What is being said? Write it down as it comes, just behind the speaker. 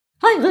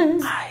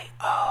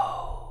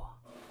HiRez.io.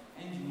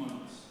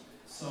 ngModules.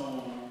 So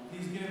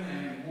please give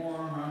a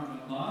warm round of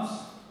applause.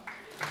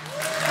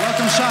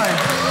 Welcome, Shai.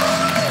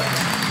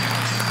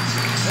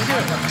 Thank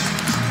you.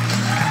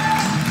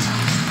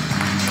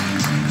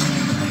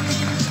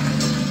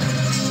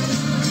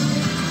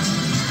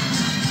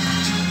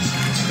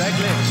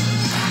 Exactly.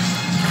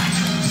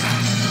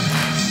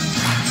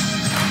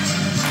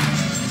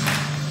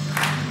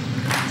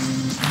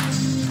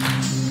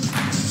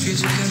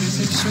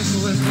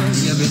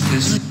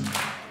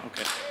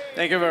 Okay.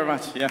 Thank you very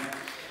much. Yeah.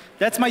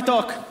 That's my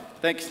talk.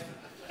 Thanks.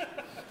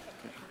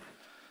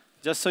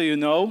 Just so you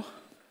know,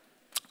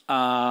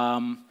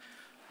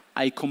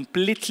 I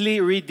completely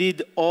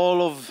redid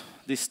all of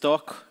this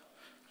talk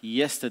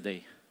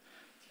yesterday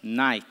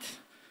night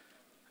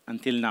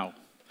until now.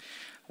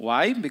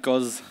 Why?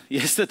 Because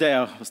yesterday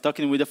I was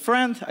talking with a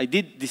friend. I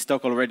did this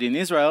talk already in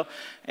Israel,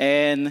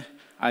 and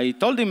I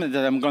told him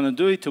that I'm going to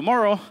do it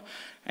tomorrow,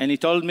 and he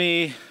told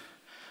me,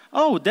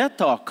 oh, that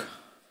talk.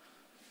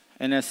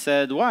 And I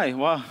said, why?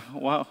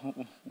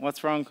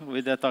 What's wrong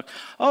with that talk?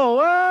 Oh,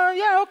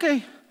 yeah,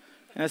 okay.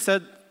 And I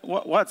said,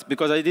 what?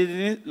 Because I did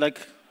it like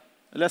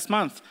last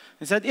month.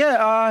 He said,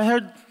 yeah, I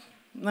heard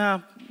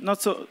not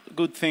so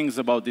good things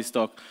about this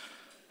talk.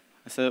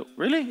 I said,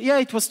 really? Yeah,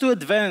 it was too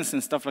advanced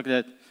and stuff like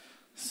that.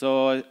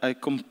 So I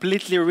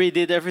completely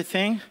redid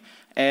everything.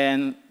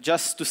 And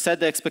just to set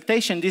the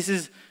expectation, this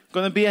is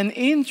going to be an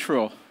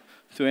intro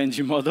to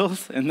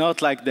ngModules and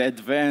not like the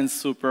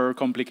advanced, super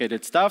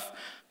complicated stuff.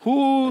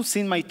 Who's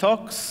seen my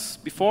talks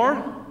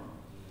before?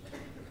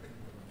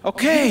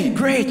 Okay,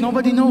 great.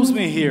 Nobody knows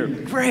me here.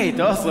 Great,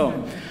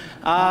 awesome.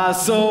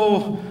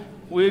 So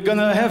we're going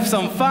to have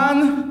some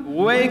fun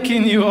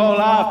waking you all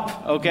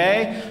up,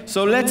 okay?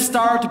 So let's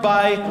start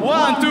by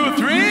 1, 2,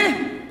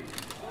 3.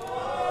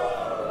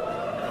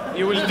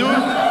 You will do?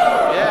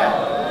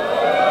 Yeah.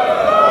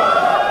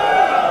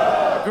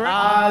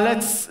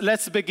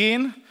 Let's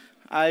begin.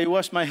 I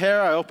washed my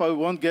hair. I hope I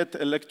won't get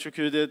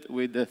electrocuted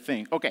with the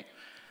thing. Okay.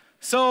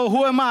 So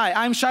who am I?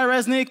 I'm Shai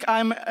Reznik.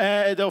 I'm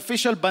the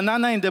official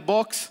banana in the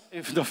box.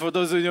 For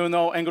those of you who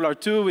know Angular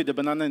 2 with the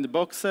banana in the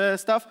box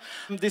stuff.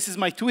 This is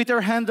my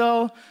Twitter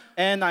handle.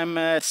 And I'm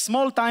a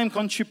small-time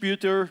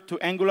contributor to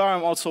Angular.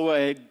 I'm also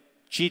a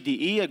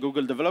GDE, a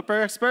Google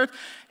Developer Expert.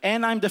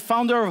 And I'm the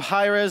founder of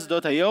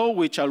HiRez.io,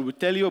 which I will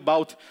tell you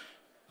about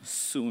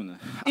soon.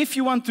 If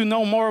you want to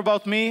know more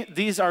about me,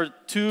 these are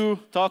 2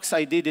 talks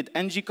I did at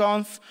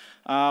ngConf.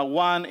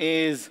 One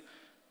is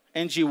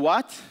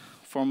ngWhat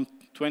from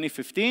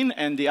 2015,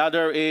 and the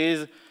other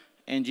is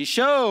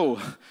ngShow,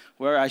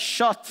 where I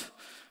shot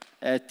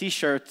a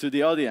t-shirt to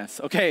the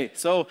audience. Okay,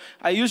 so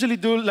I usually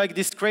do like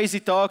these crazy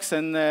talks,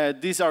 and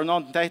these are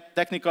not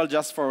technical,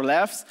 just for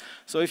laughs.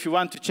 So if you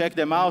want to check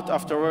them out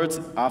afterwards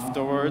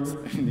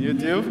in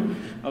YouTube,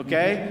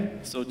 okay?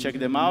 So check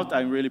them out.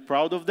 I'm really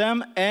proud of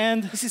them.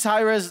 And this is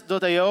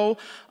HiRez.io.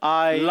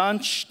 I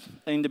launched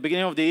in the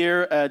beginning of the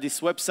year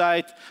this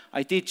website.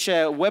 I teach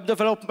web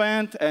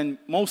development and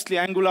mostly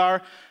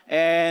Angular,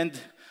 and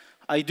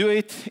I do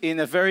it in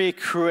a very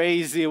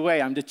crazy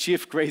way. I'm the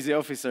chief crazy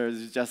officer,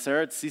 as you just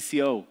heard,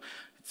 CCO.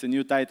 It's a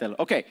new title.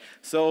 Okay,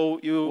 so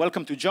you're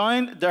welcome to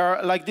join.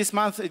 Like this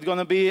month, it's going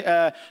to be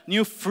a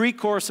new free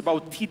course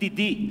about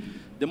TDD,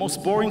 the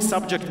most boring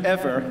subject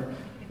ever,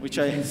 which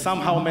I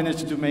somehow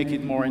managed to make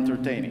it more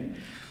entertaining.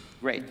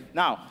 Great.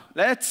 Now,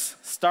 let's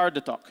start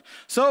the talk.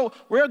 So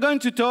we're going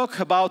to talk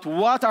about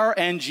what are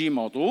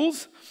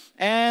ngModules,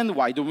 and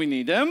why do we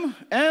need them,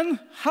 and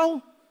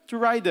how to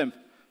write them.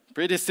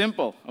 Pretty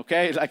simple,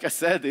 okay? Like I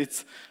said,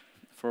 it's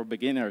for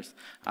beginners.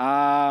 But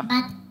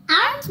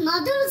aren't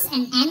modules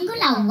and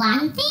Angular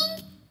one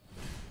thing?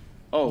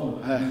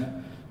 Oh,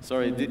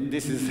 sorry.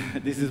 This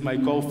is my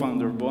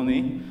co-founder,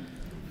 Bonnie.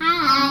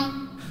 Hi.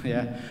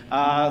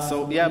 Yeah.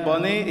 So yeah,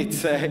 Bonnie,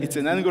 it's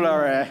an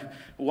Angular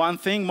one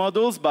thing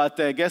modules, but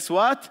guess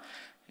what?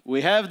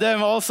 We have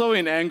them also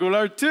in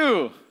Angular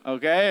 2,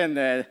 okay?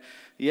 And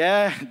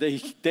yeah, they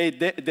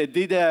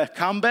did a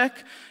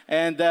comeback.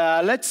 And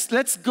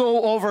let's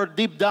go over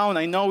deep down.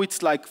 I know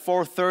it's like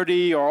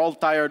 4:30, you're all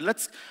tired.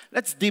 Let's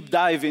deep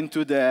dive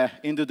into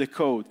the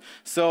code.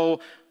 So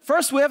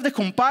first we have the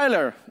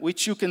compiler,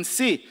 which you can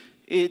see.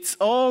 It's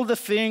all the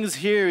things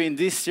here in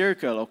this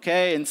circle,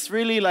 okay? And it's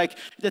really like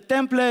the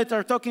template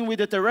are talking with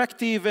the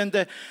directive and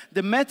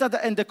the method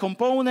and the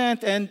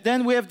component, and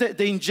then we have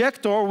the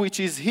injector, which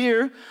is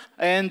here,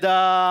 and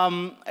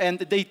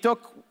they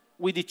talk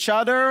with each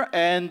other,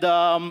 and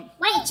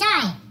Wait,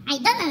 Shai, I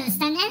don't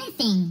understand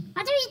anything.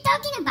 What are you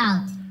talking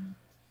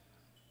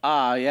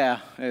about? Yeah,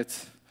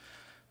 it's...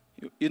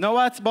 You know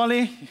what,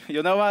 Bonnie?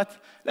 You know what?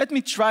 Let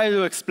me try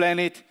to explain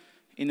it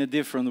in a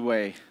different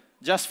way,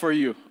 just for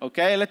you,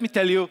 okay? Let me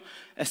tell you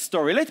a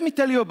story. Let me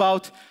tell you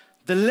about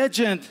the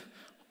legend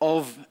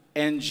of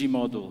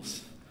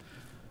ngModules.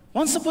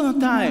 Once upon a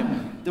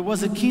time, there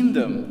was a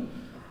kingdom.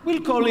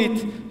 We'll call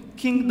it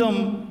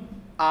Kingdom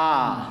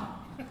A.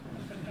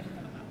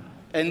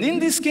 And in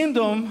this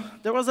kingdom,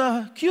 there was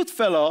a cute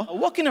fellow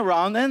walking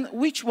around and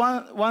which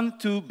wanted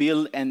to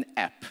build an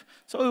app.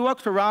 So he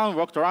walked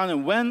around,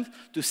 and went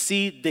to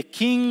see the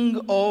king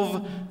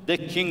of the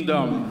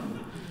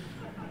kingdom,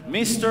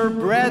 Mr.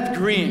 Brad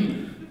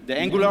Green, the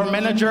Angular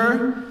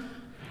manager,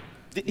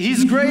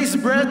 His Grace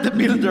Brad, the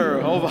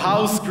builder of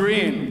House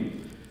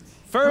Green,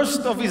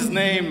 first of his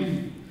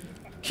name,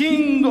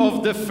 king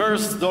of the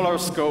first dollar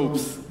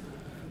scopes,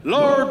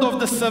 lord of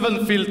the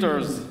 7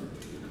 filters,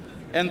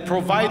 and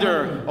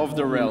provider of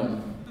the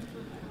realm.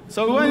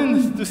 So he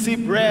went to see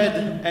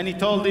Brad, and he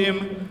told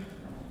him,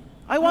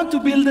 I want to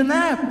build an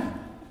app.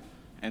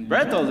 And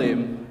Brad told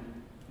him,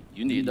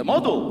 you need a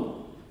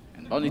module.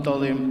 And Bonnie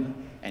told him,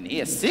 an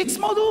ES6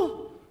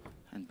 module?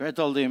 And Brad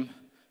told him,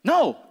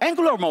 no,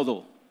 Angular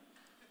module.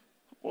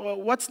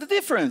 Well, what's the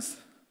difference?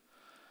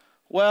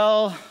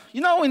 Well,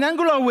 you know, in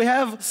Angular we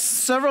have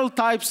several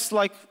types,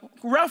 like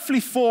roughly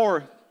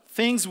 4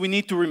 things we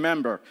need to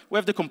remember. We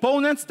have the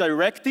components,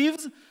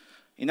 directives,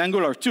 in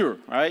Angular 2,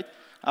 right?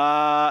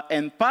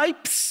 And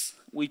pipes,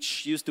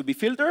 which used to be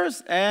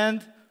filters,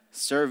 and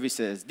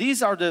services.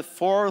 These are the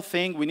 4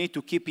 things we need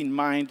to keep in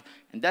mind,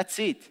 and that's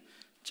it.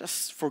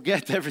 Just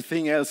forget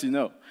everything else you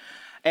know.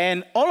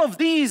 And all of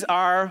these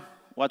are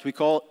what we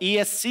call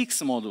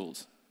ES6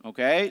 modules,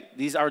 okay?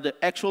 These are the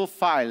actual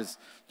files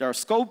that are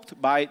scoped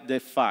by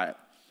the file.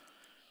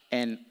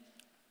 And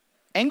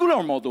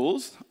Angular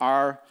modules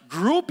are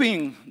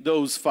grouping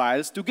those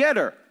files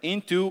together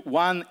into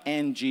one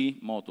ng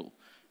module.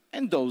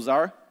 And those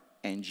are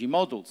ng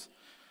modules.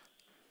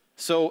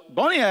 So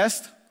Bonnie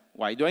asked,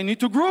 why do I need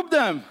to group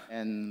them?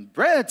 And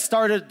Brad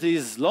started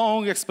this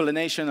long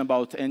explanation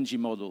about ng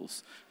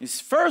modules. It's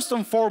first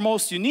and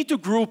foremost, you need to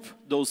group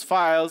those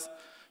files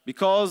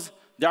because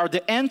they are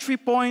the entry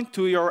point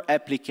to your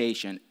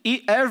application.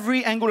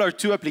 Every Angular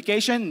 2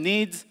 application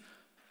needs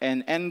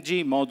an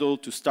ng module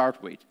to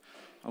start with.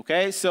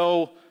 Okay,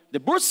 so the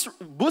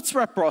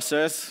bootstrap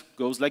process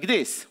goes like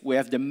this. We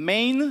have the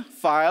main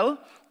file,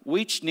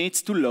 which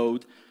needs to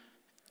load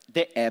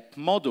the app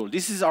module.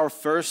 This is our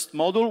first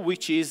module,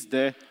 which is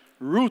the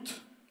root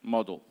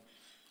module.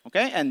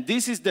 Okay, and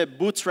this is the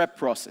bootstrap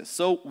process.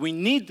 So we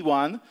need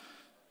one.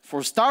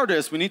 For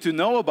starters, we need to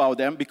know about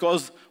them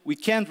because we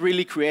can't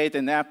really create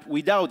an app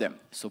without them.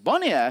 So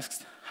Bonnie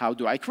asked, how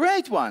do I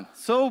create one?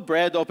 So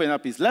Brad opened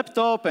up his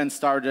laptop and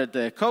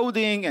started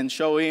coding and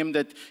show him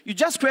that you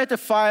just create a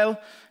file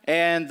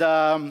and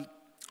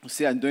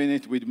see, I'm doing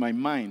it with my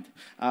mind.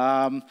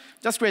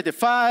 Just create a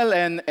file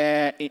and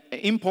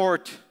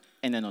import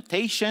an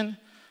annotation.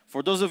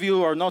 For those of you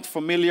who are not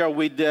familiar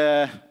with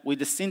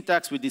the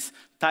syntax, with this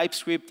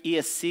TypeScript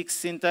ES6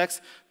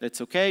 syntax, that's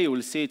okay. You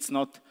will see it's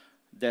not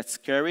that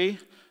scary.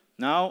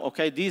 Now,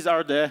 okay, these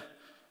are the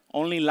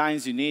only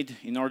lines you need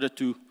in order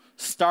to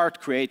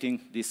start creating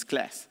this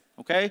class.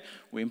 Okay,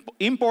 we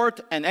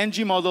import an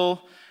ng module,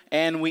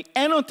 and we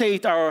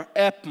annotate our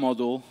app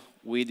module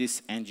with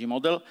this ng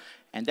module,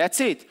 and that's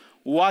it.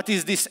 What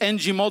is this ng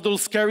module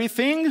scary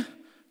thing?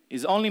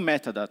 It's only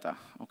metadata.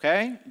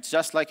 Okay, it's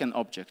just like an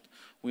object.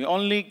 We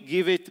only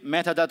give it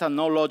metadata,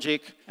 no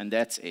logic, and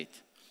that's it.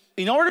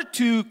 In order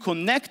to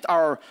connect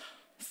our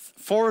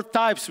 4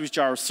 types, which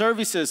are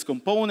services,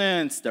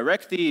 components,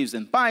 directives,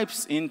 and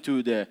pipes,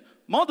 into the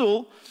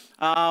module,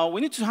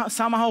 we need to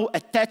somehow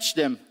attach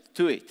them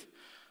to it.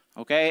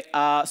 Okay,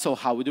 so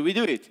how do we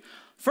do it?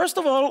 First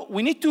of all,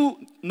 we need to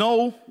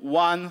know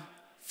one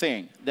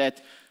thing,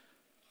 that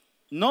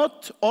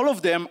not all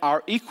of them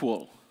are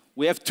equal.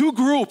 We have 2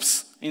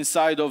 groups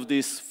inside of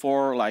these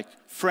 4 like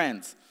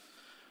friends.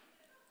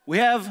 We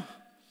have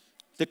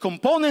the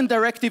component,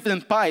 directive,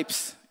 and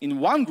pipes in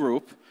one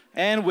group,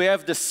 and we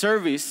have the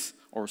service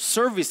or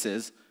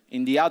services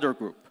in the other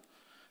group.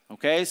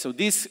 Okay, so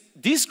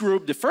this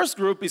group, the first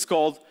group, is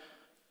called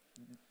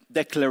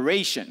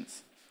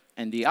declarations.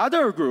 And the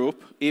other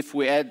group, if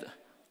we add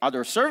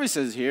other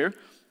services here,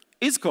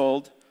 is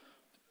called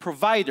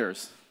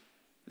providers.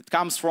 It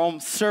comes from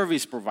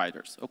service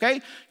providers. Okay,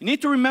 you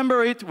need to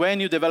remember it when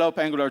you develop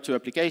Angular 2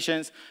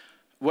 applications,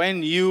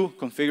 when you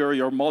configure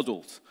your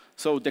modules.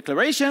 So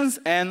declarations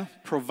and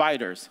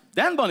providers.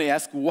 Then Bonnie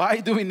asked,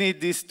 why do we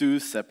need these 2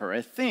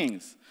 separate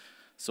things?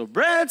 So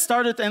Brad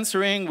started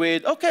answering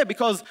with, okay,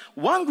 because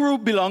one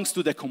group belongs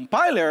to the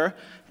compiler,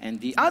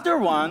 and the other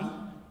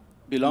one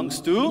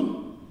belongs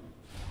to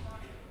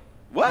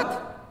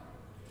what?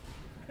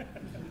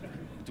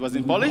 It was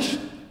in Polish?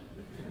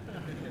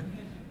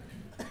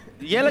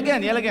 Yell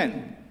again, yell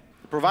again.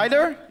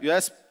 Provider?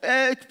 Yes,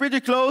 it's pretty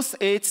close.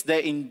 It's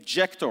the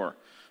injector.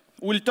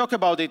 We'll talk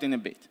about it in a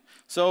bit.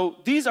 So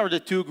these are the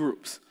 2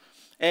 groups.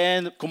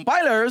 And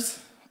compilers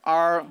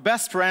are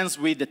best friends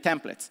with the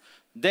templates.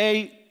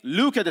 They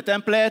look at the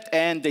template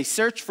and they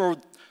search for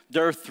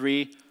their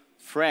 3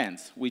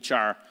 friends, which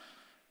are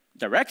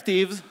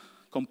directives,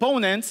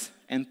 components,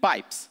 and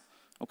pipes.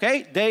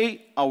 Okay?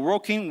 They are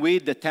working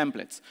with the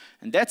templates.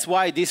 And that's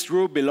why this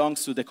group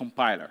belongs to the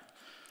compiler.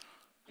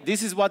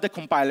 This is what the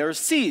compiler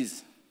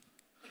sees.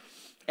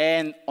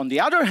 And on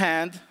the other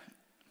hand,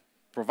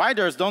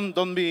 providers,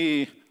 don't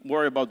be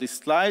worried about this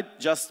slide,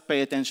 just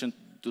pay attention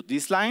to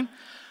this line.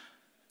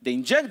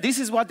 This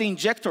is what the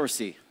injector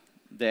sees,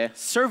 the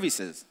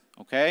services.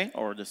 okay,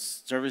 or the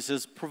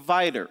services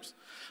providers.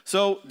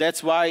 So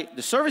that's why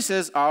the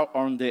services are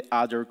on the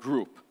other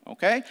group,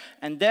 okay?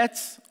 And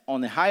that's,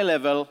 on a high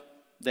level,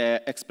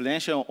 the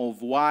explanation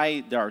of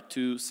why there are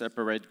two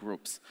separate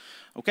groups.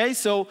 Okay,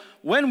 so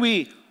when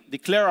we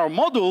declare our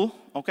module,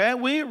 okay,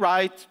 we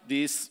write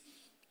these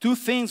two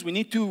things we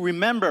need to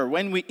remember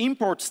when we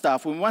import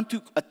stuff. We want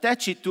to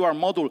attach it to our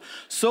module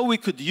so we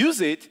could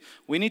use it.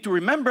 We need to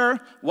remember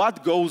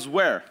what goes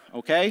where,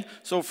 okay?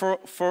 So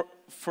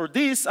for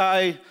this,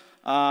 I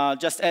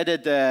just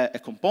added a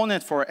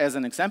component as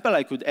an example.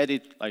 I could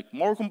edit like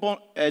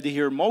add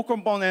here more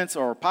components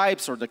or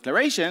pipes or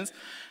declarations.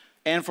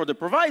 And for the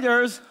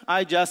providers,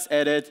 I just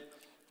added,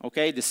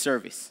 okay, the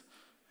service.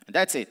 And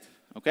that's it,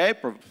 okay?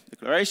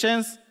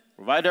 Declarations,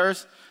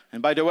 providers.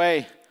 And by the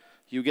way,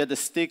 you get the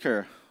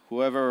sticker,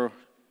 whoever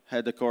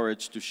had the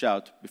courage to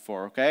shout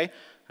before, okay?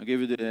 I'll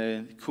give you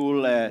the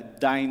cool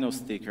dino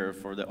sticker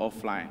for the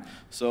offline.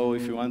 So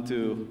if you want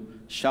to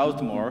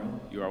shout more,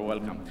 you are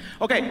welcome.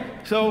 Okay,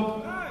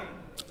 so,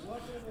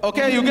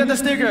 okay, you get the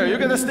sticker, you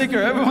get the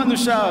sticker. Everyone who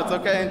shouts,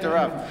 okay,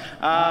 interrupt.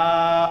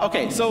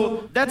 Okay,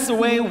 so that's the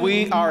way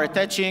we are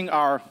attaching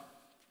our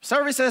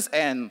services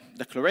and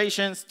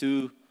declarations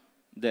to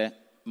the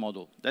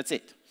module. That's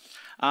it.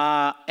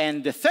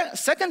 And the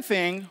second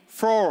thing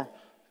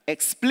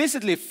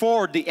explicitly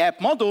for the app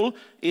module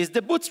is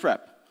the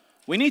bootstrap.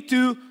 We need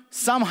to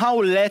somehow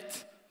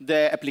let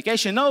the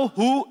application know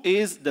who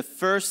is the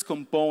first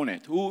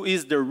component, who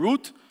is the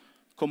root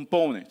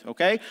component,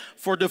 okay?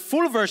 For the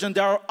full version,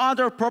 there are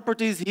other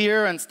properties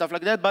here and stuff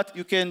like that, but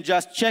you can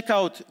just check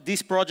out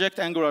this project,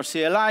 Angular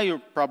CLI.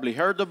 You probably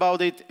heard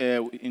about it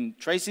in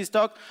Tracy's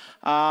talk.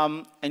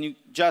 And you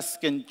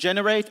just can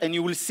generate, and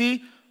you will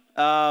see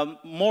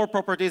more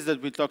properties that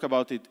we'll talk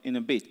about it in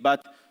a bit.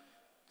 But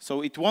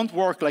so it won't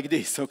work like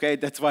this, okay?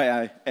 That's why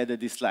I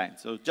added this line.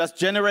 So just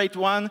generate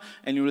one,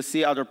 and you will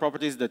see other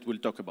properties that we'll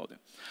talk about them.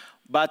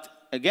 But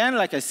again,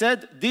 like I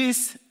said,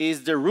 this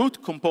is the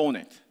root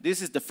component.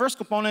 This is the first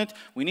component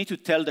we need to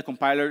tell the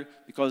compiler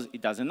because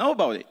it doesn't know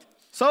about it.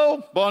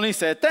 So Bonnie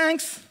said,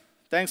 thanks.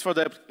 Thanks for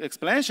the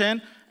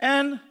explanation.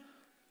 And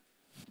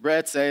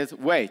Brett says,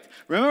 wait.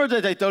 Remember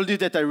that I told you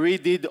that I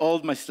redid all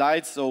my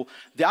slides? So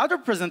the other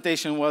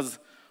presentation was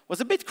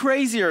a bit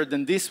crazier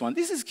than this one.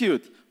 This is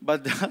cute,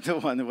 but the other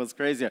one was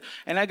crazier.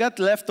 And I got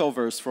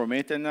leftovers from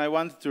it, and I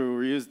wanted to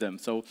reuse them.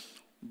 So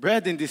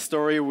Brett in this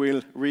story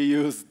will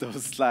reuse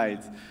those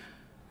slides.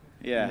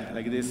 Yeah,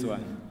 like this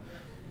one.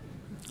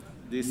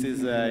 This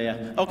is,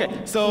 yeah.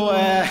 OK, so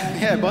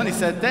yeah, Bonnie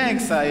said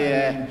thanks,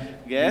 I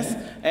guess,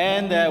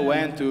 and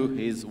went to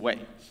his way.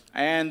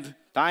 And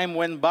time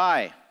went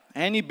by,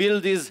 and he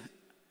built this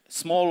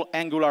small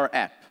Angular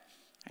app.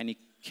 And he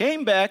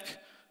came back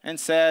and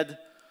said,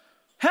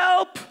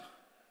 help!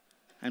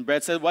 And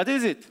Brett said, what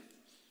is it?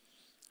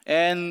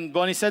 And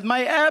Bonnie said,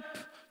 my app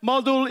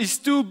module is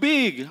too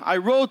big. I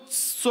wrote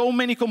so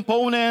many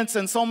components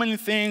and so many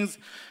things,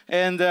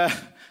 and yeah,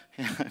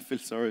 I feel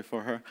sorry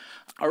for her.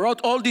 I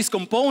wrote all these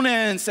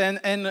components, and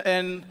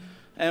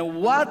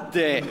what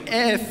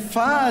the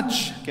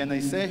fudge? Can I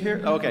say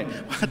here? Okay,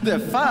 what the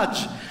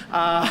fudge?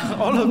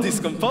 All of these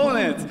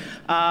components.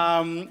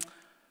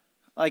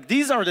 Like,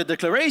 these are the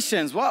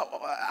declarations. Well,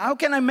 how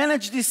can I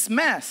manage this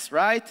mess,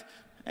 right?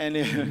 And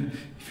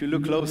if you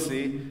look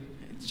closely,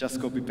 it's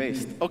just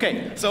copy-paste.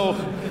 OK, so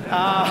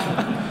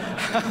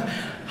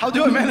how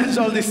do I manage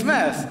all this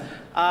mess?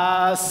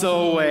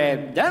 So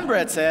then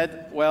Brett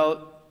said,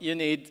 well, you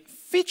need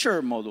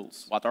feature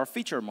modules. What are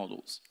feature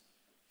modules?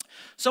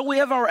 So we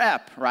have our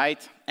app,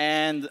 right?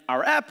 And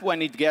our app,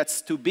 when it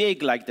gets too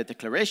big, like the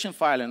declaration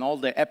file and all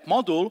the app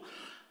module,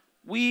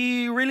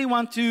 we really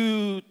want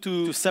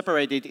to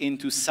separate it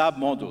into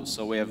sub-modules.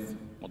 So we have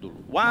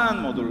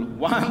module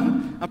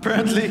 1,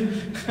 apparently.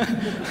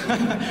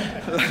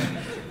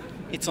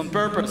 It's on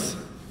purpose.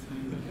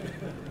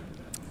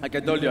 Like I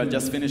told you, I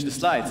just finished the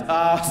slides.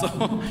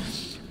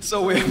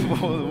 So we have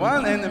module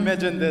 1, and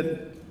imagine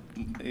that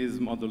is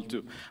module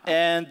 2.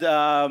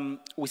 And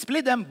we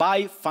split them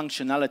by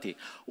functionality.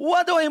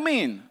 What do I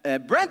mean?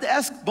 Brett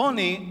asked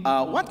Bonnie,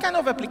 what kind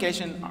of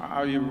application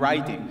are you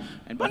writing?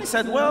 And Bonnie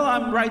said, well,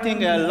 I'm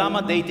writing a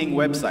llama dating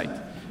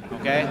website.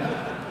 Okay?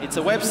 It's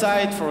a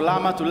website for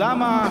llama to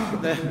llama.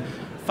 The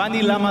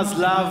funny llamas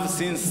love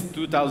since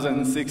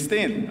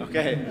 2016.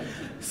 Okay?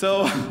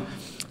 So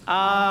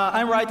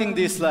I'm writing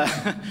this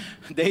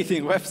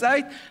dating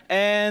website.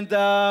 And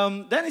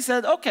then he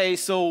said, OK,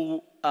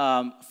 so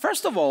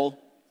first of all,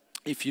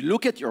 if you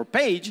look at your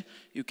page,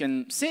 you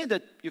can see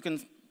that you can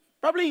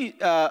probably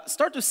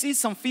start to see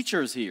some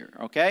features here,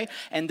 okay?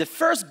 And the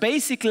first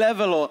basic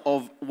level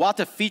of what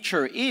a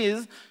feature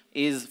is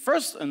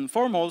first and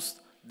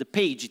foremost the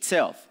page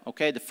itself,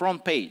 okay? The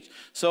front page.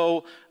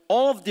 So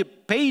all of the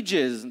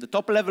pages, the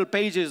top level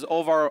pages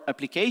of our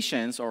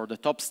applications or the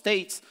top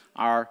states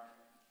are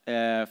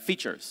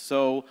features.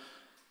 So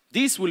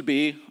this will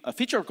be a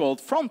feature called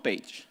front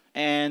page.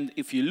 And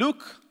if you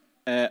look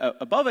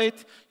above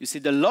it, you see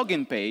the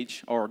login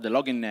page, or the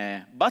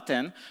login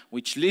button,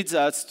 which leads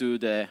us to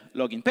the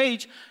login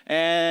page.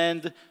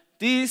 And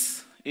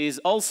this is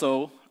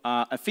also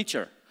a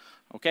feature.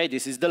 Okay,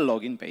 this is the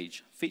login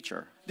page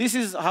feature. This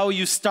is how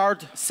you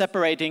start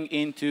separating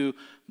into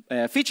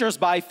features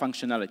by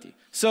functionality.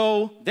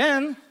 So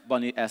then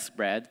Bonnie asked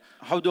Brad,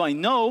 how do I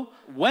know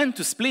when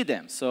to split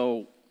them?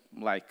 So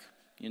like,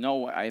 you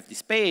know, I have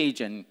this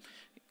page and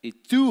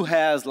it too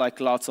has like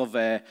lots of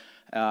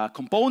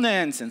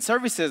components and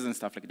services and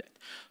stuff like that.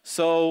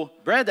 So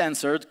Brad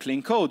answered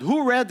clean code.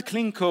 Who read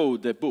clean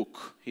code, the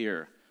book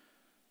here?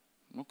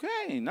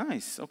 Okay,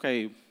 nice.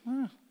 Okay,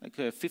 like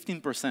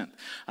 15%.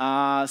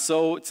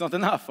 So it's not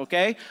enough,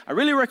 okay? I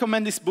really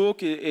recommend this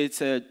book. It's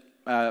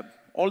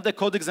all the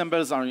code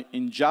examples are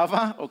in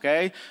Java,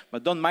 okay?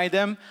 But don't mind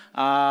them.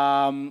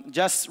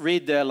 Just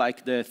read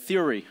the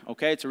theory,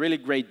 okay? It's a really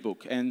great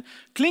book. And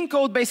clean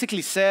code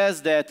basically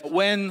says that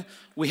when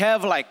we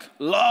have like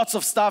lots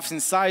of stuff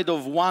inside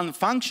of one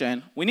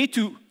function, we need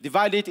to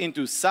divide it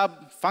into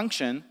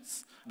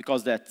sub-functions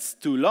because that's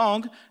too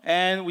long,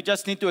 and we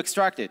just need to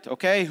extract it,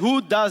 okay?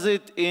 Who does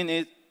it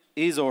in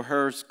his or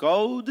her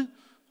code,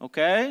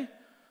 okay?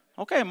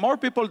 Okay, more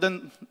people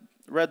than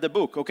read the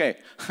book, okay,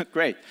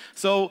 great.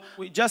 So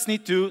we just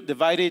need to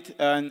divide it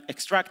and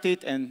extract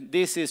it, and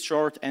this is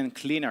short and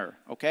cleaner,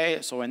 okay?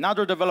 So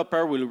another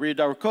developer will read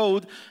our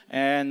code,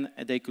 and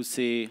they could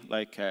see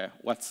like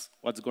what's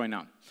going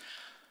on.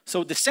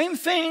 So the same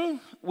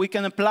thing, we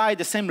can apply,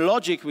 the same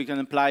logic we can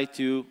apply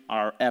to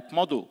our app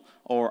module,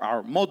 or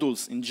our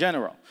modules in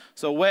general.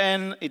 So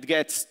when it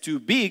gets too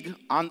big,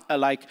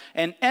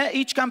 and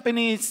each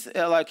company,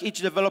 each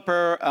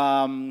developer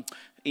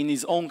in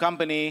his own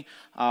company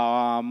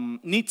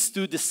needs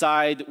to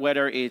decide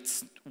whether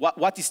it's,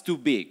 what is too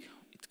big.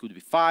 It could be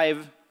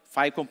 5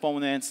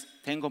 components,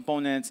 10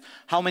 components,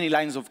 how many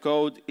lines of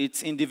code,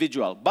 it's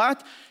individual.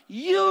 But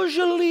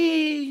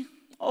usually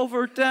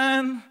over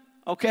 10,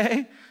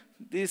 okay,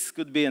 this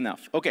could be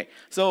enough. Okay,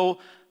 so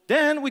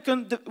then we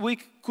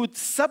could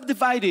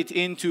subdivide it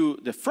into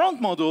the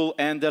front module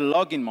and the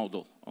login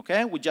module,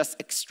 okay? We just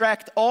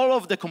extract all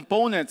of the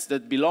components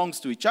that belongs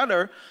to each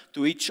other,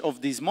 to each of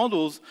these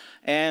modules,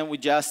 and we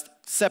just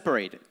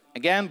separate it,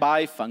 again,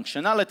 by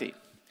functionality.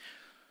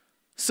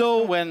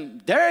 So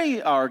when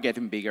they are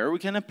getting bigger, we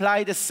can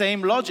apply the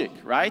same logic,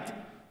 right?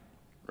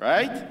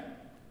 Right?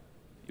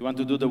 You want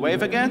to do the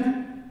wave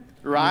again?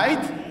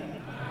 Right?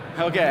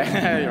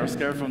 Okay, you're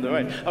scared from the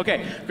way.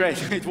 Okay, great,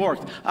 it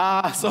worked.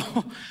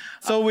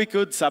 So we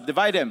could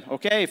subdivide them,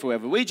 okay? If we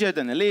have a widget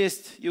and a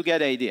list, you get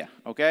the idea,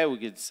 okay? We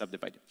could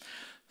subdivide them.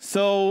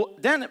 So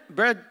then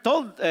Brad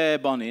told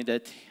Bonnie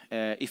that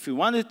if he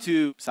wanted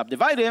to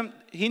subdivide them,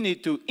 he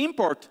needed to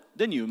import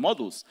the new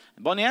modules.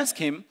 And Bonnie asked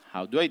him,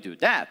 how do I do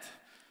that?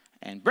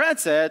 And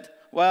Brad said,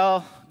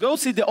 well, go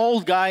see the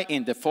old guy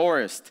in the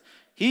forest.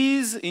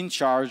 He's in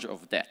charge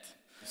of that.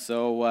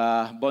 So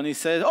Bonnie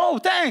said, oh,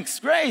 thanks,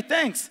 great,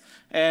 thanks.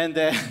 And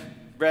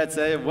Brad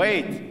said,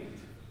 wait.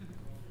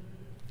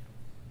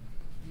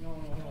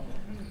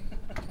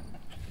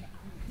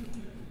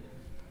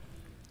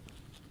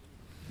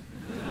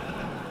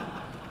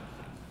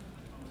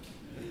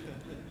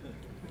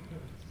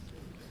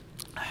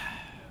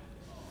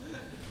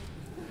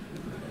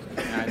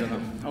 I don't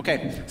know.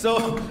 Okay,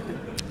 so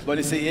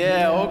Bonnie said,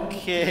 yeah,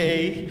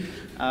 okay.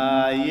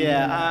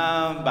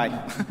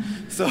 Bye.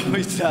 So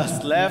we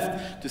just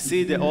left to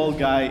see the old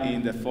guy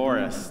in the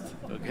forest,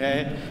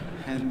 okay?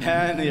 And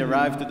then he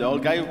arrived to the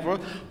old guy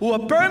who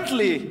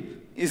apparently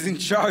is in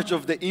charge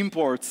of the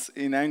imports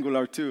in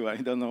Angular 2. I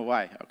don't know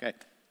why, okay?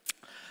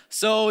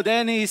 So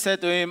then he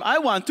said to him, I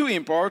want to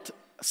import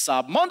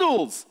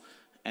sub-modules.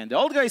 And the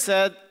old guy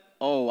said,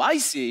 oh, I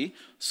see.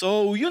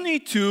 So you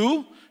need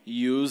to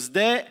use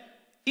the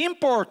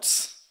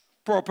imports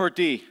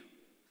property.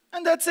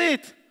 And that's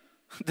it.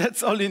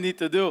 That's all you need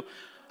to do.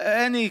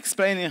 And he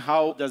explaining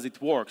how does it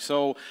work.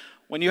 So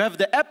when you have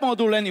the app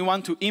module and you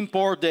want to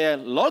import the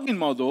login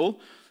module,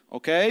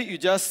 okay, you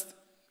just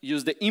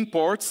use the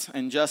imports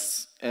and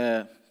just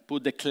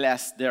put the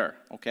class there,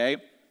 okay?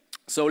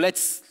 So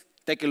let's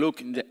take a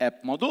look in the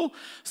app module.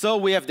 So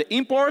we have the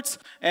imports,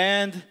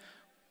 and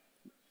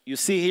you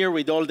see here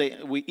we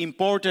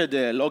imported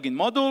the login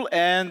module,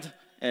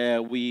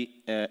 and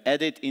we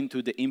added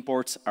into the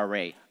imports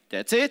array.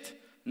 That's it.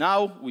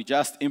 Now we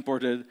just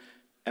imported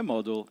a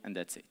module, and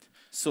that's it.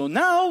 So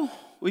now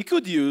we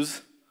could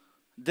use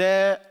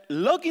the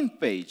login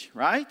page,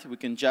 right? We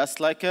can just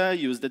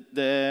use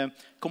the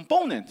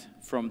component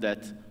from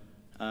that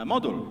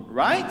module,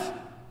 right?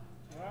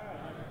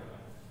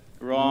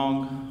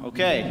 Wrong.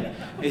 Okay.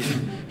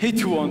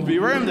 It won't be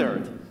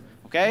rendered.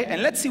 Okay?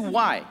 And let's see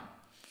why.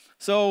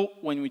 So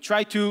when we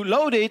try to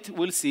load it,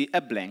 we'll see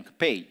a blank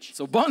page.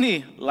 So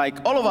Bonnie,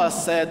 like all of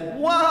us, said,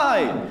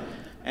 why?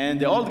 And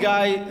the old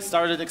guy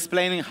started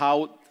explaining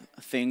how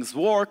things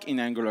work in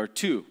Angular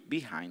 2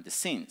 behind the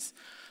scenes.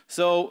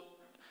 So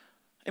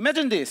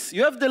imagine this.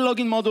 You have the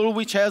login module,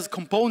 which has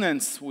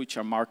components which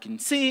are marked in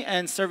C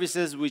and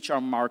services which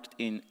are marked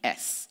in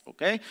S.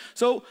 Okay?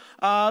 So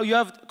you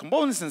have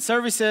components and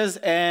services,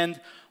 and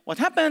what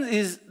happens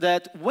is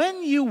that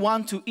when you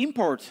want to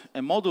import a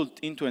module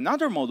into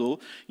another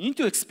module, you need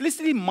to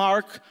explicitly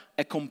mark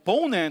a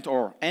component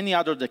or any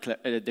other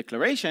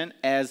declaration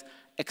as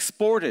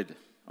exported.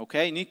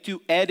 Okay? You need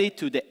to add it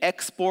to the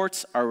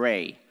exports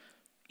array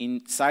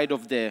inside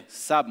of the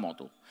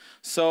submodule.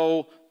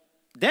 So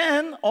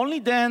then, only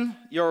then,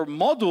 your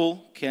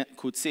module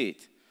could see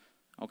it.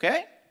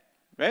 Okay?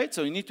 Right?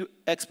 So you need to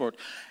export.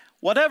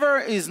 Whatever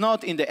is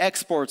not in the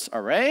exports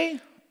array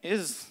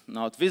is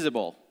not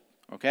visible.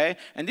 Okay?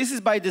 And this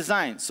is by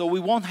design. So we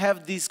won't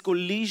have these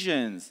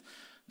collisions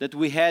that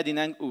we had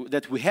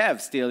that we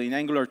have still in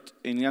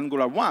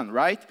Angular 1,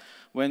 right?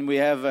 When we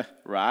have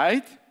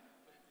right?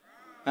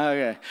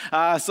 Okay.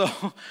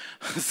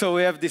 So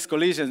we have these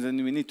collisions,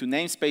 and we need to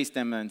namespace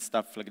them and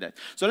stuff like that.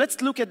 So let's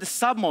look at the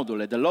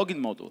submodule, at the login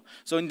module.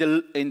 So in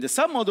the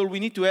submodule, we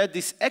need to add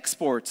this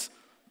exports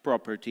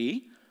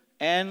property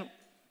and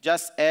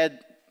just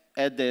add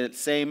the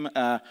same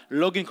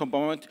login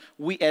component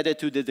we added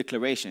to the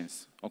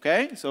declarations.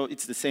 Okay? So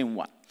it's the same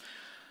one.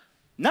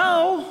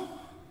 Now,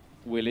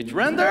 will it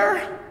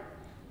render?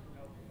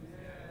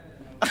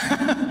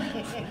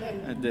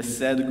 The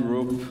sad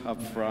group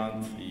up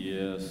front,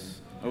 yes.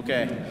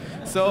 Okay,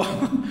 so,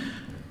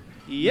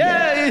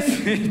 yes,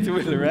 it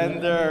will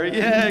render.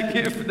 Yeah,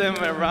 give them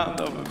a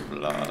round of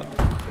applause.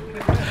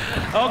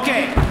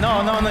 Okay,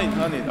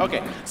 no need.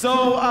 Okay,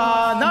 so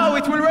now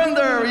it will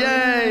render,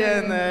 yay,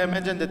 and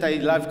imagine that I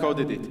live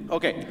coded it.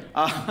 Okay,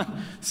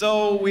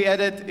 so we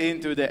added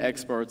into the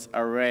exports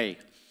array.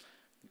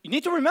 You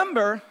need to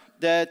remember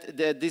that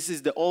this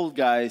is the old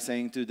guy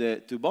saying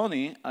to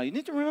Bonnie, you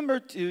need to remember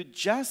to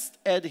just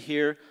add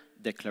here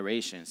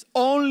declarations.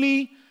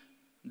 Only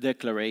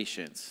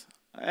declarations.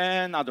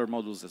 And other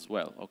modules as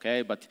well,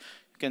 okay? But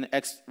you can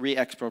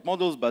re-export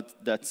modules, but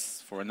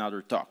that's for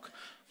another talk.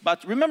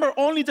 But remember,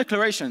 only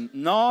declaration,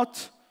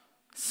 not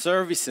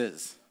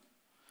services.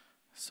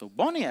 So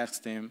Bonnie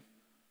asked him,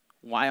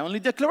 why only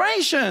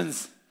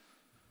declarations?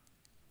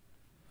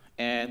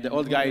 And the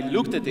old guy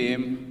looked at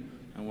him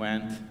and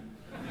went,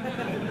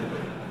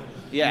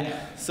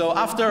 yeah. So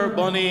after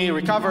Bonnie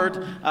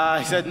recovered,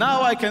 he said,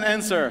 now I can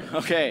answer.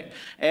 Okay.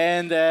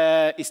 And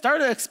he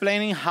started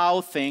explaining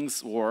how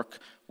things work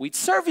with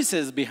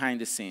services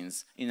behind the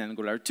scenes in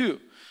Angular 2.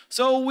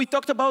 So we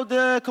talked about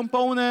the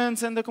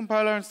components and the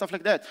compiler and stuff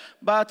like that.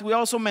 But we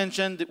also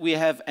mentioned that we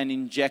have an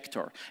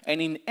injector.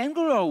 And in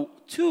Angular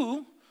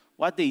 2,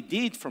 what they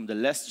did from the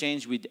last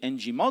change with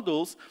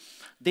ngModules,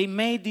 they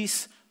made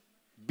this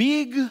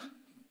big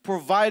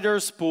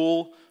providers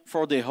pool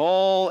for the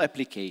whole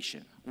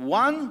application.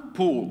 One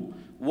pool,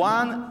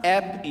 one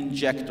app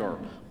injector,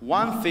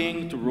 one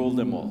thing to rule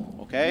them all,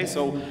 okay?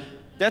 So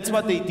that's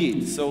what they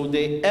did. So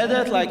they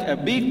added like a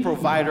big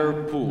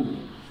provider pool.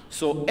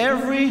 So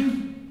are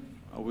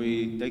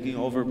we taking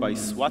over by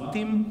SWAT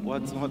team?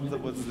 What's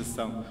this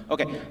sound?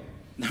 Okay,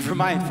 never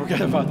mind,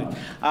 forget about it.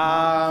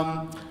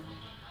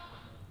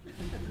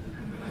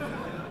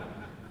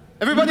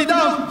 Everybody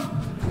down!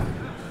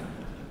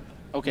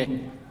 Okay,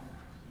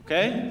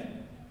 okay?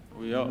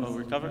 We all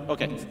recovered?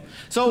 Okay.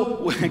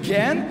 So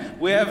again,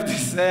 we have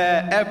this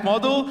app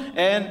module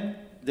and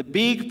the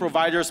big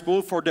providers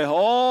pool for the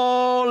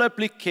whole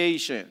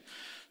application.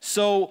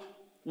 So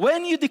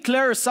when you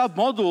declare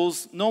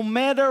submodules, no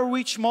matter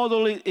which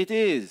module it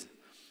is,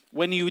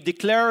 when you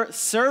declare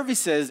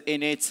services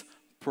in its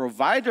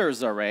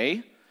providers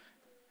array,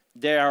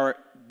 they are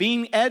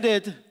being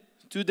added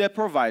to the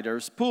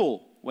providers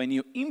pool when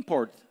you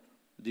import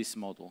this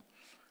module.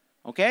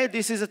 Okay,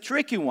 this is a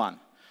tricky one.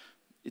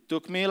 It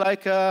took me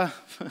like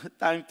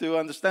time to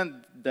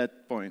understand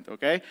that point,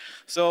 okay?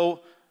 So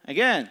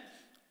again,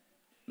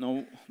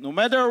 no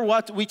matter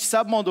which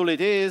submodule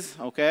it is,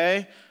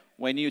 okay,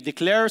 when you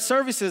declare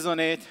services on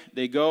it,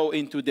 they go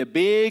into the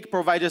big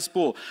providers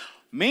pool,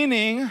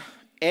 meaning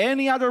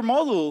any other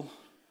module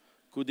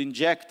could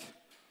inject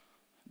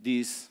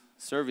these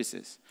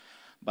services.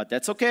 But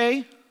that's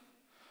okay.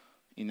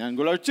 In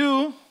Angular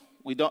 2,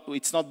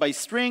 it's not by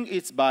string,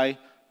 it's by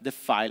the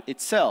file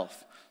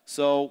itself.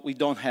 So we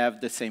don't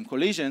have the same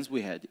collisions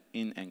we had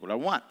in Angular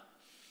 1.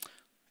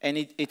 And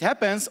it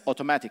happens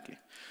automatically.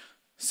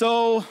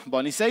 So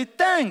Bonnie said,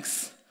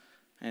 thanks,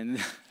 and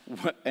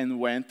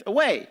went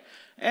away.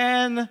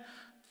 And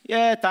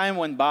yeah, time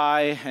went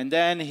by, and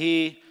then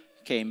he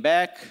came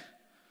back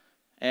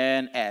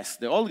and asked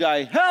the old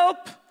guy,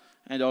 help!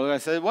 And the old guy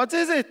said, what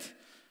is it?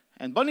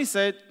 And Bonnie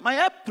said, my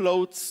app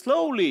loads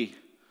slowly.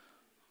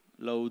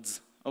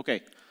 Loads,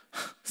 okay.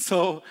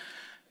 So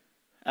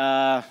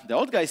the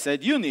old guy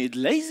said, you need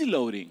lazy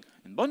loading.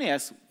 And Bonnie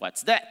asked,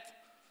 what's that?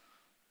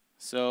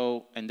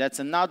 So, and that's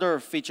another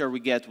feature we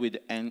get with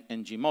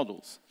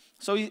ngModules.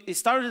 So he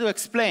started to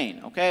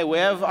explain, okay, we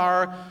have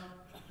our,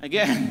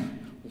 again,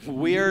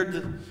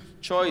 weird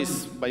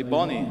choice by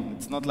Bonnie.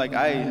 It's not like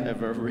I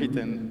ever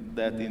written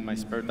that in my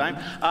spare time.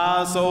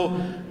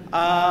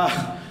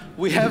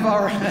 We have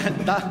our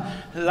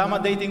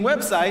Llama dating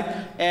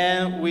website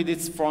and with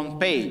its front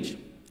page.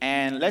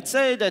 And let's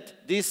say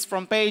that this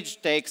front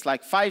page takes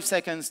like 5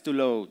 seconds to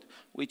load,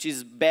 which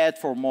is bad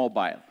for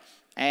mobile.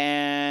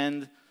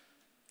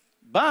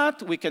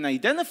 But we can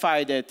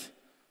identify that,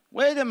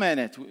 wait a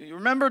minute, you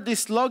remember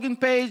this login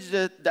page,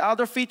 the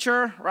other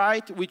feature,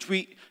 right, which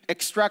we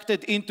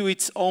extracted into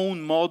its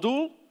own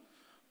module?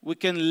 We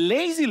can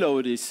lazy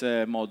load this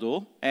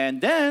module, and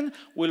then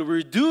we'll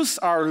reduce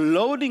our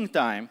loading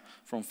time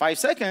from 5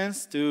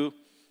 seconds to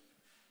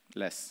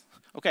less.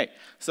 OK,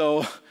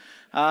 so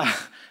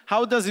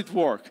how does it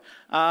work?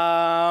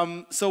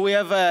 So we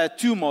have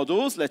 2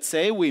 modules. Let's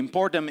say we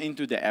import them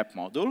into the app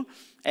module.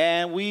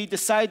 And we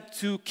decide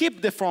to keep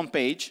the front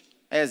page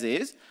as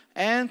is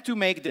and to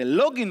make the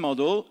login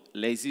module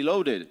lazy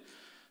loaded.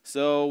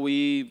 So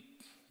we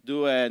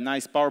do a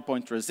nice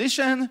PowerPoint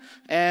transition,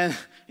 and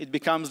it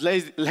becomes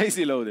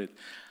lazy loaded.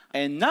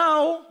 And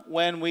now,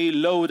 when we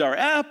load our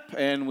app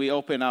and we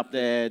open up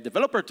the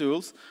developer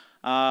tools,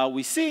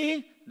 we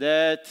see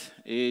that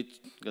it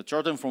got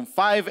shortened from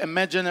 5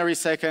 imaginary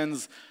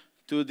seconds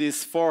to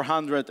this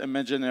 400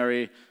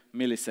 imaginary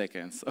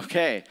milliseconds.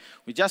 OK,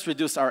 we just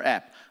reduced our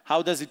app.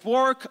 How does it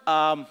work?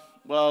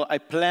 Well, I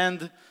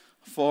planned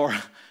for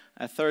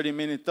a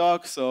 30-minute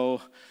talk,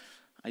 so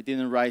I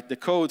didn't write the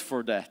code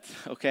for that.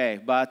 OK,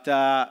 but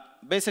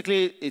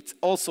basically, it's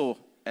also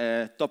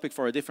a topic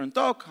for a different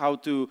talk, how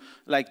to,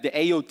 like the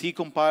AOT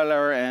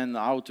compiler and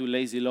how to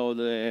lazy load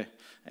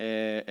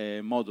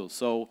a model.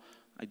 So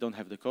I don't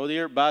have the code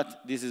here,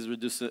 but this is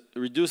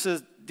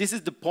reduces. This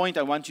is the point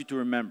I want you to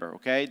remember,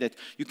 okay? That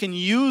you can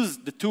use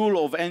the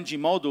tool of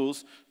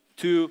ngModules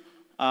to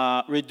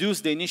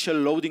reduce the initial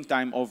loading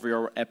time of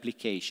your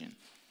application.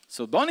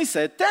 So Bonnie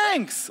said,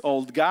 thanks,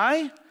 old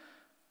guy.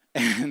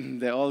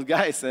 And the old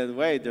guy said,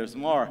 wait, there's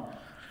more.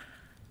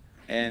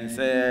 And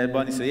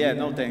Bonnie said, yeah,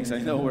 no thanks, I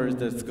know where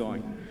that's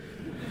going.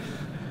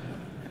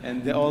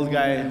 And the old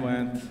guy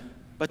went,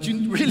 but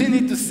you really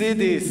need to see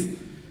this.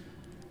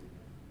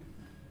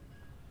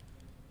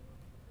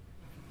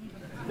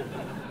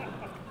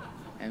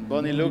 And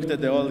Bonnie looked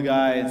at the old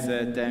guy and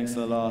said, thanks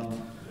a lot.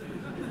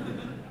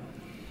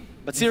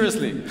 But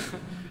seriously,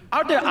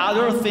 are there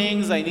other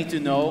things I need to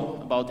know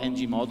about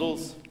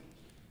ngModules?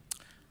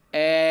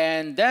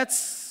 And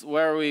that's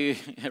where we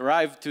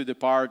arrived to the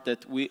part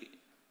that we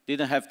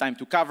didn't have time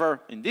to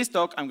cover in this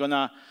talk. I'm going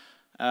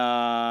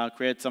to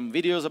create some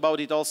videos about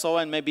it also,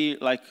 and maybe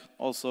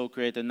also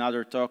create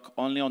another talk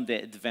only on the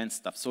advanced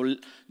stuff. So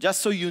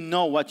just so you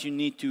know what you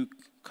need to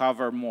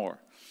cover more.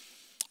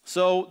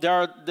 So there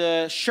are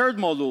the shared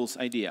modules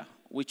idea,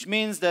 which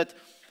means that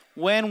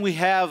when we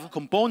have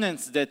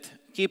components that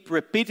keep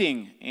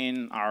repeating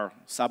in our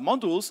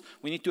submodules,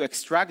 we need to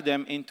extract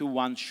them into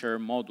one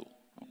shared module.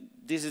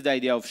 This is the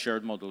idea of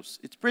shared modules.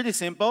 It's pretty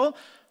simple,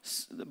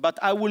 but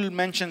I will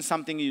mention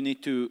something you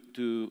need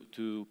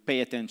to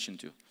pay attention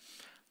to.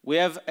 We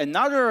have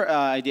another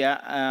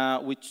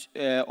idea,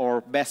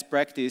 or best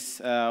practice,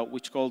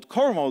 which called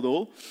core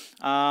module.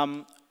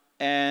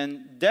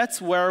 And that's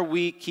where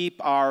we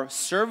keep our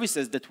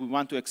services that we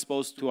want to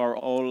expose to our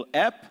whole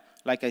app.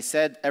 Like I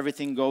said,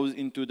 everything goes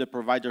into the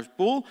provider's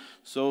pool.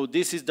 So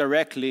this is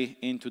directly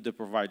into the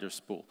provider's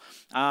pool.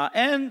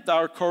 And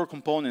our core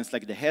components,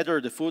 like the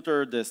header, the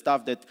footer, the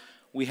stuff that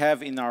we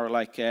have in our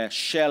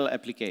shell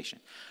application.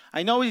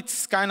 I know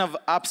it's kind of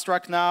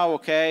abstract now,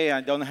 OK?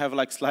 I don't have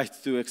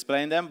slides to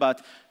explain them.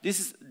 But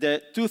this is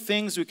the 2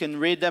 things we can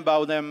read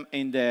about them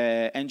in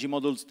the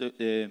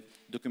ngModules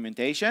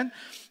documentation.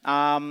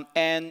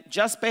 And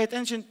just pay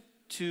attention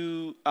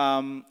to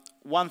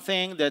one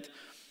thing, that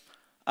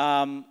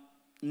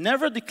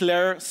never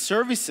declare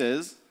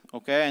services,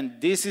 okay? And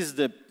this is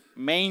the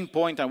main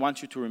point I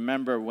want you to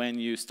remember when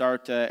you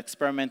start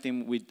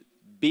experimenting with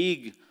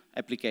big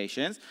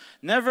applications.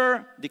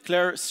 Never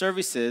declare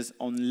services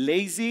on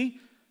lazy,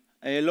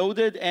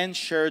 loaded, and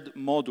shared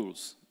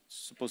modules. It's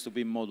supposed to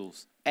be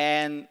modules.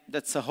 And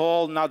that's a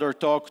whole nother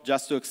talk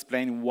just to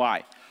explain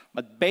why.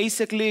 But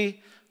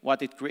basically,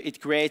 what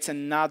it creates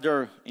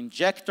another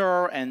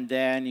injector, and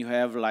then you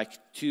have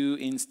 2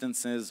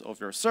 instances of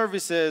your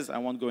services. I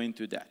won't go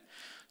into that.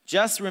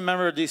 Just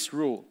remember this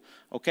rule,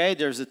 okay?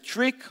 There's a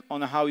trick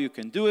on how you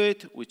can do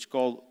it, which is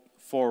called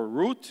for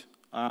root.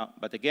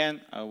 But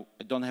again, I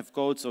don't have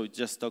code, so it's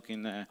just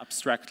talking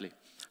abstractly.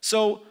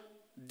 So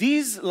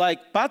these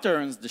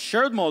patterns, the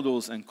shared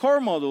modules and core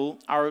module,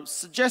 are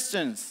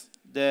suggestions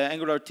the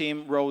Angular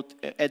team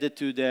added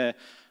to the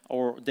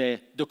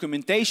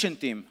documentation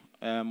team,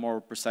 more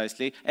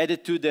precisely,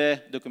 added to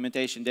the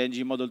documentation, the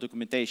ngModule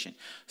documentation.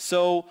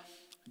 So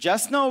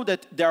just know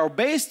that they are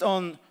based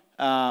on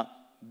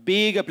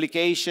big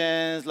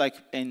applications,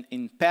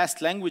 in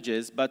past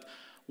languages, but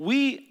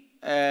we,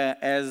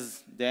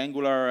 as the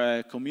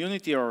Angular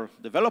community or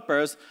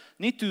developers,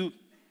 need to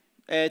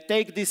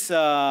take these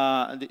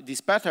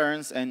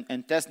patterns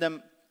and test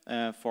them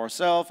for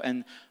ourselves,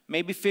 and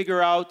maybe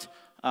figure out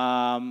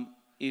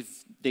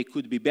if they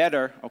could be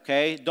better,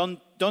 okay?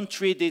 Don't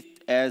treat it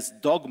as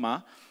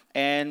dogma.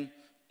 And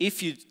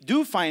if you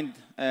do find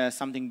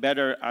something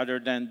better other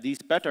than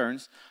these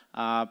patterns,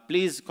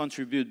 please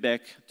contribute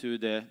back to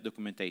the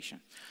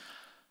documentation.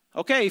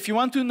 Okay, if you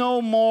want to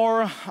know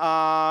more,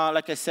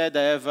 like I said,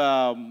 I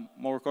have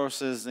more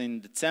courses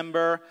in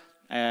December.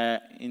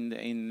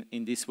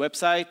 in this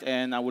website,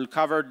 and I will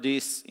cover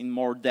this in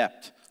more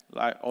depth,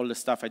 like all the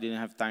stuff I didn't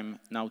have time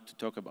now to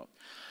talk about.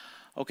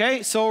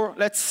 Okay, so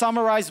let's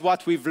summarize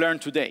what we've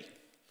learned today.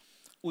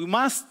 We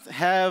must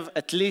have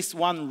at least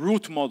one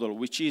root module,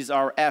 which is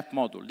our app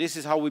module. This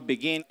is how we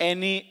begin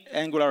any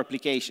Angular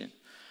application.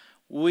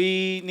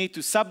 We need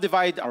to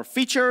subdivide our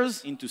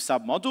features into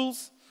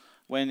submodules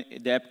when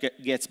the app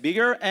gets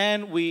bigger,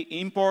 and we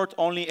import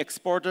only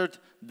exported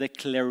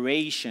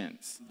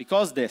declarations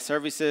because the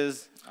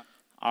services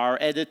are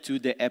added to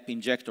the app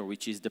injector,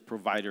 which is the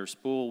provider's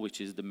pool, which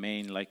is the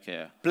main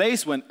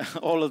place when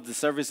all of the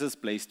services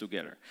place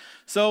together.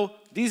 So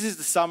this is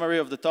the summary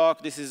of the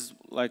talk. This is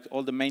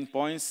all the main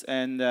points,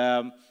 and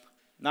now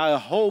I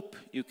hope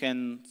you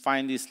can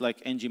find this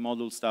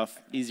ngModule stuff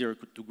easier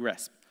to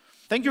grasp.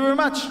 Thank you very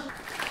much.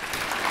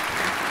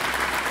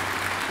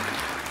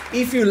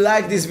 If you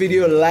like this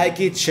video, like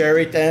it, share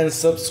it, and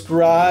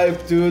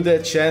subscribe to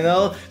the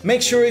channel.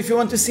 Make sure if you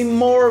want to see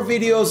more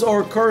videos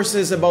or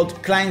courses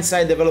about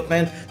client-side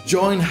development,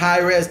 join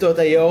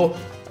HiRez.io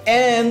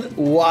and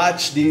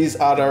watch these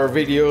other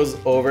videos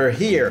over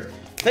here.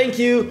 Thank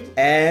you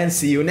and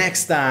see you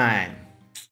next time.